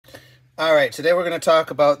All right, today we're going to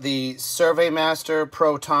talk about the Surverymaster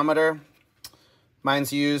Protimeter.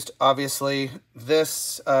 Mine's used, obviously.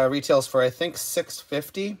 This retails for, I think,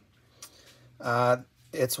 $6.50.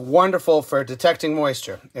 It's wonderful for detecting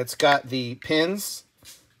moisture. It's got the pins.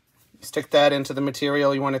 Stick that into the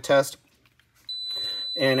material you want to test,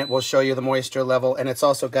 and it will show you the moisture level. And it's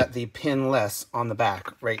also got the pinless on the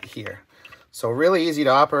back right here. So really easy to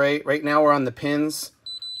operate. Right now we're on the pins.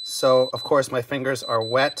 So, of course, my fingers are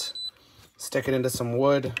wet. Stick it into some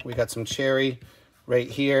wood. We got some cherry right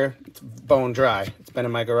here. It's bone dry. It's been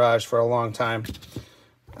in my garage for a long time.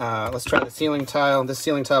 Let's try the ceiling tile. This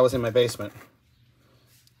ceiling tile was in my basement.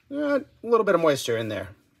 A little bit of moisture in there.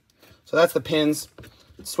 So that's the pins.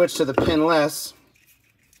 Switch to the pinless,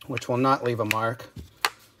 which will not leave a mark.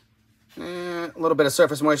 A little bit of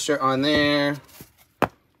surface moisture on there.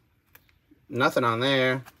 Nothing on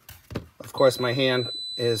there. Of course, my hand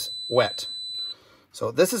is wet. So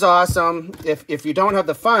this is awesome. If you don't have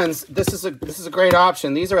the funds, this is a great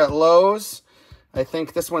option. These are at Lowe's. I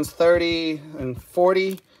think this one's 30 and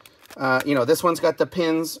 40. This one's got the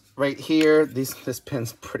pins right here. This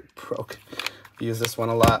pin's pretty broke. I've used this one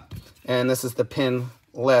a lot. And this is the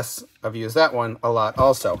pinless. I've used that one a lot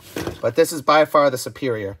also. But this is by far the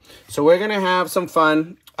superior. So we're going to have some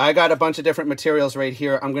fun. I got a bunch of different materials right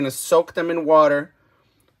here. I'm going to soak them in water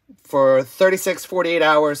for 36, 48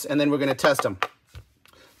 hours, and then we're going to test them.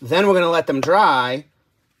 Then we're going to let them dry.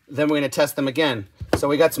 Then we're going to test them again. So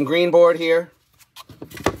we got some green board here.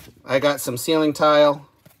 I got some ceiling tile.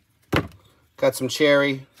 Got some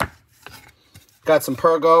cherry. Got some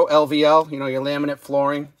Pergo, LVL, your laminate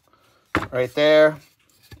flooring. Right there.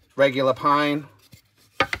 Regular pine.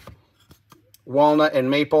 Walnut and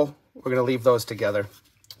maple. We're going to leave those together.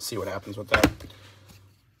 See what happens with that.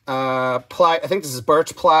 Ply. I think this is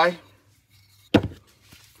birch ply.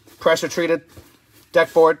 Pressure treated.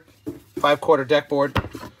 Deck board, 5/4 deck board,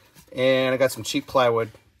 and I got some cheap plywood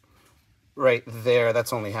right there.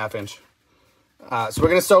 That's only 1/2 inch. So we're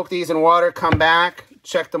going to soak these in water, come back,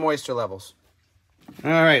 check the moisture levels. All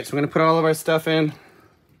right, so we're going to put all of our stuff in,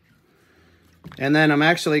 and then I'm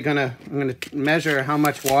going to measure how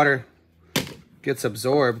much water gets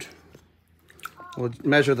absorbed. We'll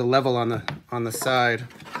measure the level on the side.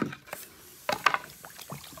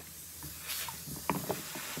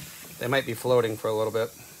 They might be floating for a little bit.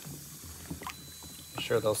 I'm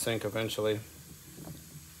sure they'll sink eventually.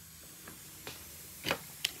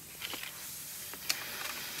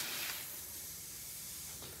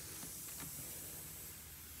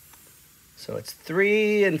 So it's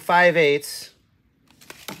 3 5/8.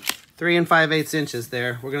 3 5/8 inches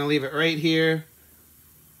there. We're gonna leave it right here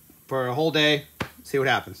for a whole day. See what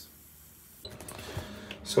happens.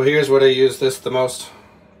 So here's what I use this the most.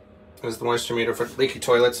 This is the moisture meter for leaky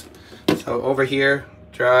toilets. So over here,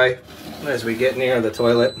 dry, as we get near the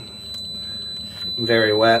toilet,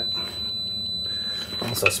 very wet.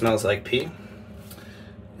 Also smells like pee.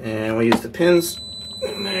 And we use the pins,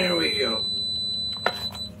 and there we go.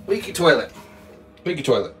 Leaky toilet, leaky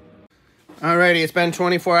toilet. Alrighty, it's been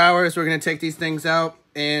 24 hours. We're gonna take these things out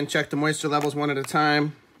and check the moisture levels one at a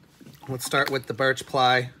time. Let's start with the birch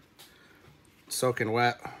ply, soaking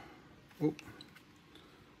wet. Oop.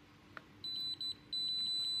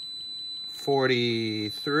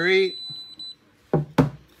 43.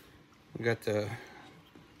 We got the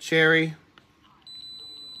cherry.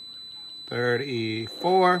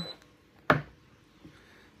 34.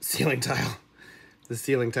 Ceiling tile. The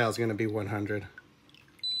ceiling tile is going to be 100.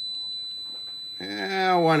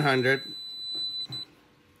 100.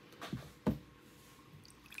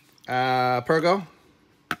 Pergo.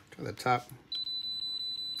 To the top.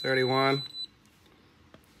 31.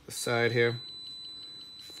 The side here.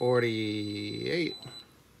 48.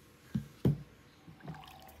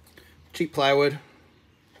 Cheap plywood.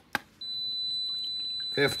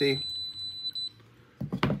 50.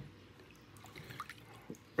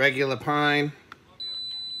 Regular pine.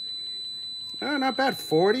 Oh, not bad.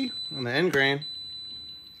 40 on the end grain.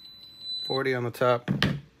 40 on the top.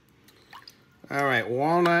 All right,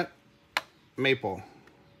 walnut, maple.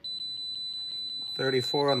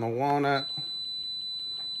 34 on the walnut.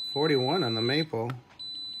 41 on the maple.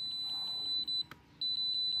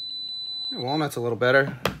 Walnut's a little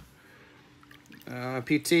better.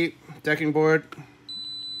 PT, decking board,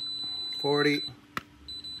 40.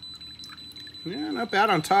 Yeah, not bad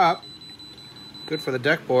on top. Good for the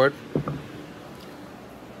deck board.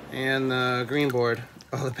 And the green board.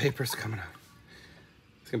 Oh, the paper's coming out.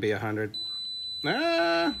 It's gonna be 100.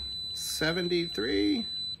 73.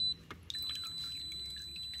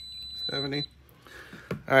 70.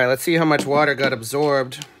 All right, let's see how much water got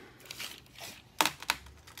absorbed.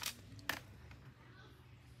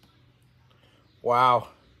 Wow.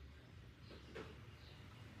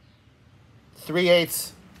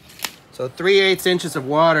 3/8. So 3/8 inches of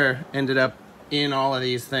water ended up in all of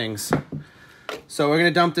these things. So we're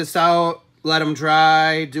gonna dump this out, let them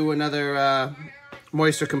dry, do another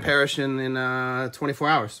moisture comparison in 24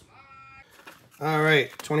 hours. All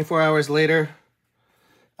right, 24 hours later,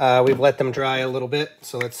 we've let them dry a little bit.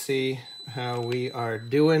 So let's see how we are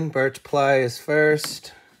doing. Birch ply is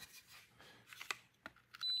first.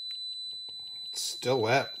 It's still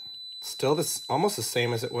wet. Still almost the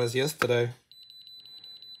same as it was yesterday.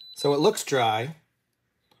 So it looks dry,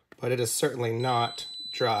 but it is certainly not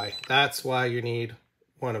dry. That's why you need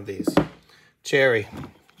one of these. Cherry.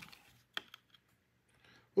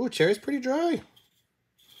 Ooh, cherry's pretty dry.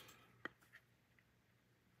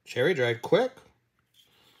 Cherry dried quick.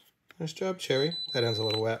 Nice job, cherry. That end's a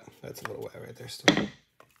little wet. That's a little wet right there still.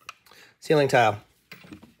 Ceiling tile.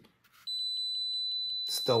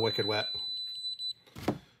 Still wicked wet.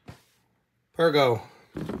 Pergo.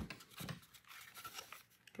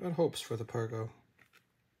 Got hopes for the Pergo.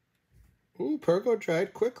 Ooh, Pergo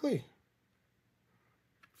dried quickly.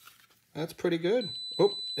 That's pretty good.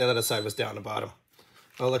 Oh, the other side was down the bottom.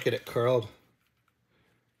 Oh, look at it curled.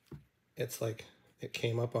 It's like it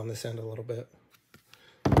came up on this end a little bit.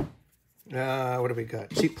 What do we got?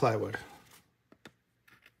 Cheap plywood.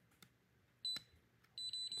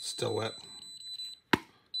 Still wet.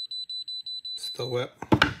 Still wet.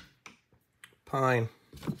 Pine.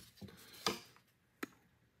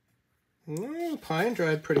 Pine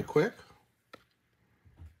dried pretty quick.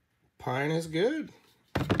 Pine is good.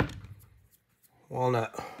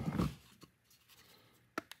 Walnut.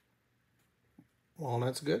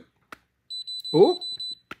 Walnut's good. Ooh.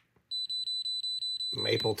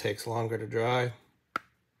 Maple takes longer to dry.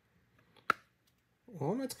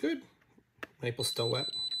 Walnut's good. Maple's still wet.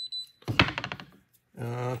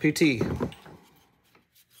 PT.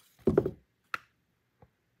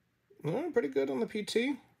 Pretty good on the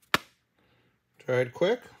PT. Dried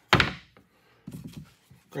quick.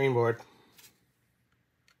 Greenboard.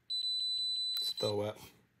 Still wet.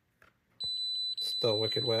 Still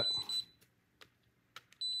wicked wet.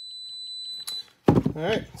 All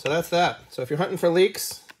right, so that's that. So if you're hunting for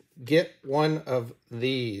leaks, get one of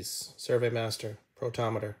these Surveymaster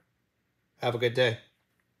Protimeter. Have a good day.